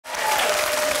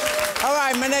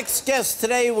right, my next guest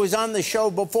today was on the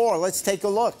show before. Let's take a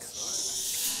look.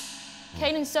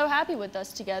 Caden's so happy with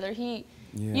us together. You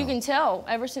can tell,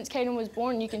 ever since Caden was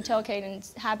born, you can tell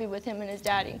Caden's happy with him and his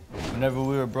daddy. Whenever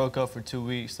we were broke up for 2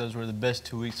 weeks, those were the best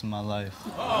 2 weeks of my life.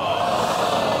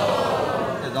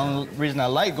 The only reason I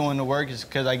like going to work is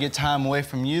because I get time away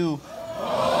from you.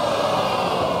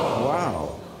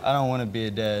 Wow. I don't want to be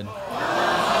a dad.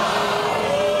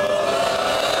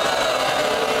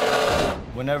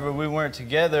 Whenever we weren't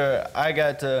together, I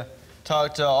got to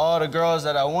talk to all the girls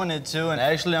that I wanted to, and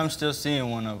actually I'm still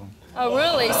seeing one of them. Oh,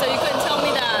 really? So you couldn't tell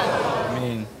me that? I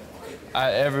mean,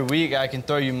 every week I can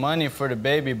throw you money for the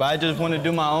baby, but I just want to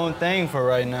do my own thing for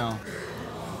right now.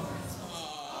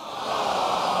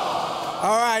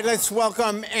 All right, let's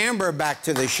welcome Amber back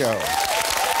to the show.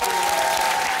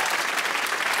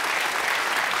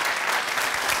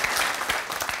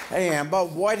 Hey, Amber,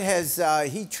 what has,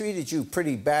 he treated you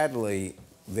pretty badly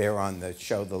there on the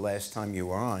show the last time you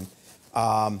were on.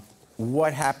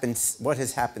 What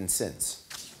has happened since?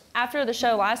 After the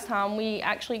show last time, we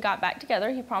actually got back together.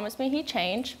 He promised me he'd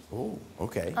change. Oh,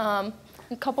 okay. A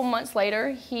couple months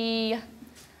later, he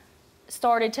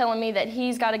started telling me that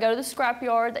he's got to go to the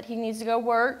scrapyard, that he needs to go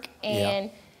work, and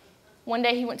one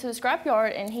day he went to the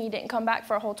scrapyard and he didn't come back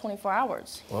for a whole 24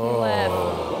 hours. He left.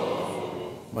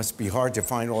 Must be hard to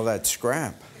find all that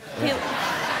scrap.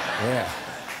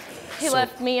 He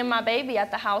left me and my baby at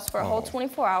the house for a whole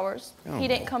 24 hours. He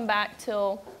didn't come back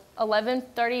till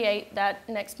 11:38 that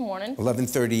next morning.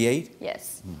 11:38?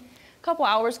 Yes. A couple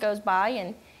hours goes by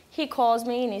and he calls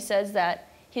me and he says that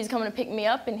he's coming to pick me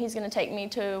up and he's going to take me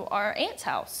to our aunt's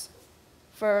house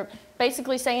for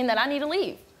basically saying that I need to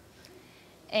leave.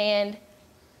 And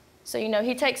so, you know,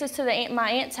 he takes us to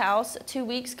my aunt's house. 2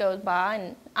 weeks goes by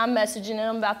and I'm messaging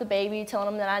him about the baby, telling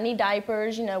him that I need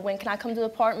diapers, you know, when can I come to the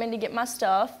apartment to get my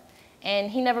stuff?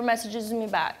 And he never messages me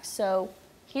back. So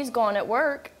he's gone at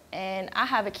work and I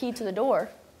have a key to the door.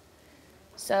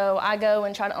 So I go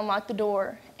and try to unlock the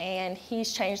door and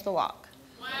he's changed the lock.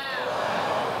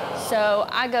 Wow. So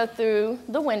I go through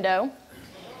the window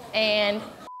and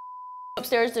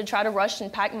upstairs to try to rush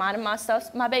and pack mine and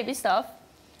my baby stuff.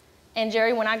 And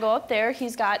Jerry, when I go up there,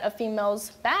 he's got a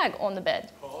female's bag on the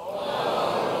bed.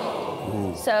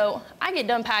 So I get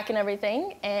done packing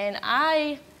everything and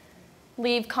I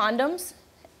leave condoms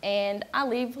and I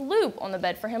leave lube on the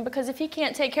bed for him, because if he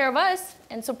can't take care of us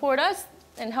and support us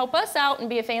and help us out and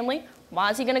be a family, why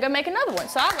is he gonna go make another one?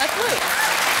 So I left lube.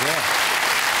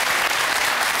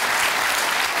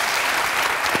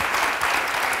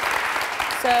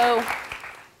 So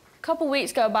a couple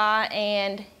weeks go by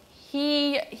and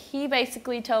he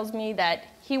basically tells me that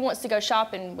he wants to go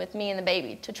shopping with me and the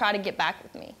baby to try to get back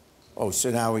with me. Oh,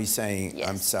 so now he's saying,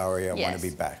 I'm sorry, I want to be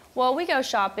back. Well, we go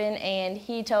shopping, and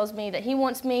he tells me that he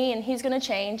wants me, and he's going to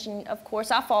change, and of course,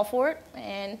 I fall for it,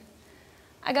 and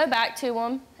I go back to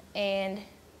him, and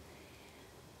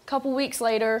a couple weeks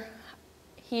later,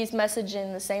 he's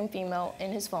messaging the same female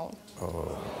in his phone.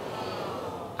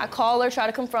 I call her, try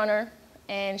to confront her,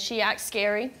 and she acts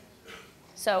scary,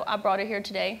 so I brought her here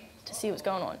today to see what's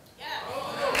going on.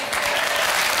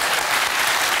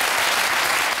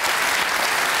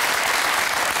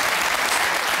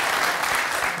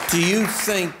 Do you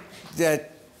think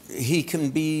that he can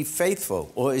be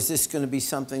faithful, or is this going to be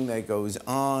something that goes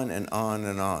on and on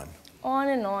and on? On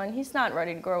and on. He's not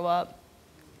ready to grow up.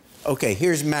 Okay,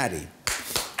 here's Maddie.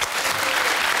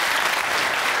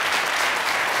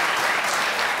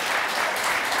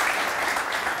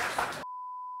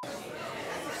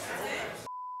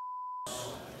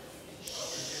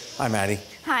 Hi, Maddie.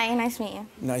 Hi, nice to meet you.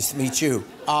 Nice to meet you.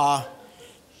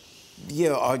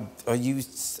 Yeah, are you,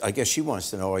 I guess she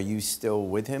wants to know, are you still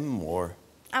with him, or?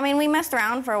 I mean, we messed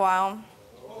around for a while.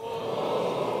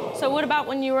 So what about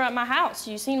when you were at my house?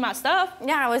 You seen my stuff?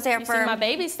 Yeah, I was there you for... seen my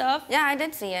baby stuff? Yeah, I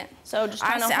did see it. So just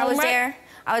trying to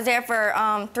I was there for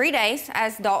 3 days,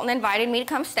 as Dalton invited me to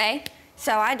come stay.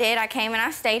 So I did. I came and I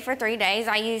stayed for 3 days.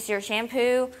 I used your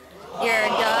shampoo, your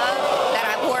Dove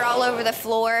that I poured all over the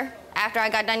floor after I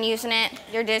got done using it,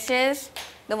 your dishes,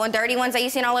 the dirty ones that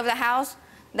you seen all over the house,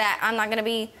 that I'm not gonna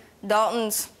be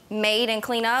Dalton's maid and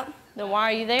clean up. Then why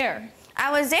are you there?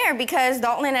 I was there because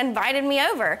Dalton had invited me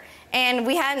over, and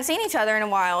we hadn't seen each other in a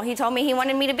while. He told me he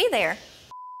wanted me to be there.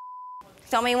 He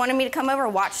told me he wanted me to come over,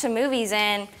 watch some movies,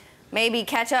 and maybe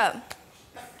catch up.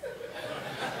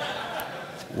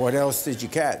 What else did you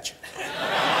catch?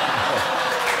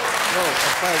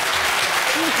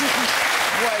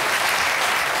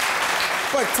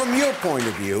 But from your point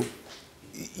of view,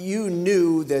 you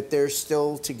knew that they're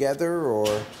still together,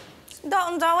 or?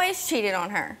 Dalton's always cheated on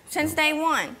her since day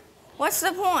one. What's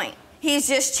the point? He's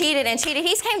just cheated and cheated.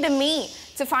 He's came to me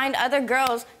to find other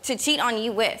girls to cheat on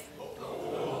you with.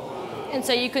 And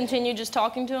so you continue just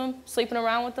talking to him, sleeping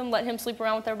around with him, let him sleep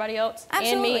around with everybody else?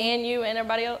 Absolutely. And me and you and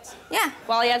everybody else? Yeah.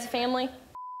 While he has a family?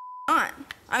 I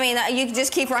mean, you can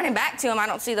just keep running back to him. I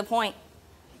don't see the point.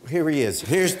 Here he is.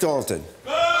 Here's Dalton.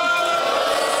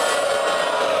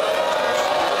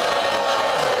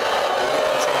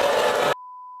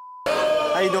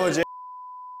 How you doing, Jay?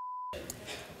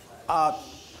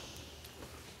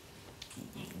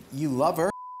 You love her?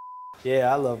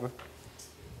 Yeah, I love her.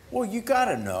 Well, you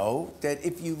gotta know that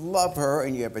if you love her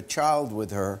and you have a child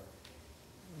with her,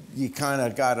 you kind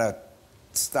of gotta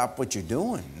stop what you're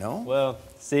doing, no? Well,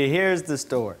 see, here's the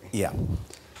story. Yeah.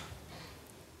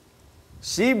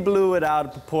 She blew it out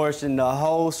of proportion, the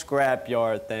whole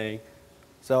scrapyard thing.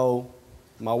 So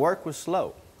my work was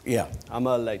slow. Yeah. I'm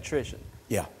an electrician.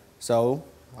 Yeah. So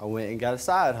I went and got a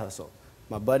side hustle.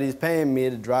 My buddy's paying me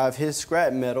to drive his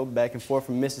scrap metal back and forth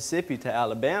from Mississippi to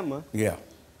Alabama. Yeah.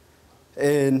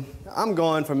 And I'm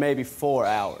gone for maybe 4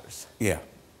 hours. Yeah.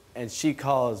 And she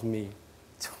calls me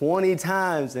 20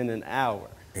 times in an hour.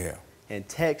 Yeah. And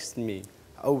texts me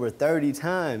over 30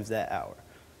 times that hour.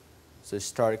 So she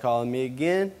started calling me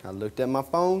again. I looked at my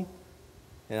phone,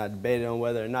 and I debated on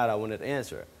whether or not I wanted to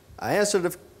answer it. I answered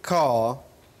the call,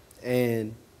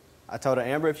 and I told her,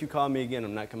 Amber, if you call me again,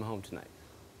 I'm not coming home tonight.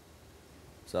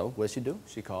 So what'd she do?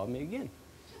 She called me again.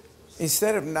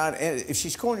 Instead of not, if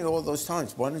she's calling you all those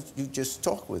times, why don't you just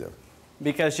talk with her?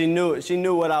 Because she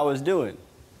knew what I was doing.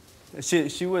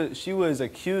 She was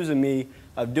accusing me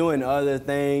of doing other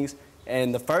things.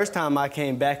 And the first time I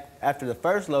came back after the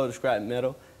first load of scrap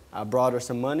metal, I brought her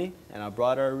some money and I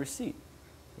brought her a receipt.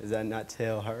 Does that not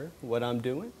tell her what I'm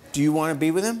doing? Do you want to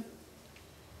be with him?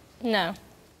 No.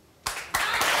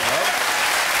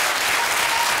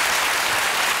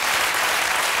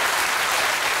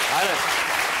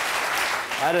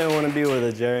 I didn't want to be with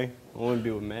her, Jerry. I want to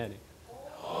be with Maddie.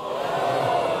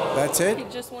 That's it? He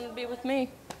just wanted to be with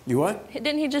me. You what?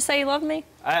 Didn't he just say he loved me?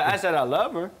 I said I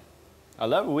love her. I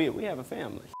love her. We have a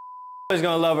family. I was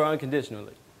going to love her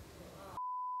unconditionally.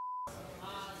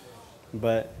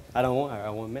 But I don't want her. I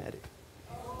want Maddie.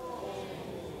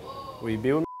 Will you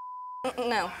be with me?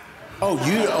 No. Oh,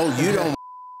 you don't.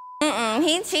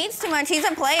 He cheats too much. He's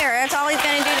a player. That's all he's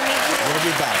going to do to me. We'll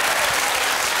be back.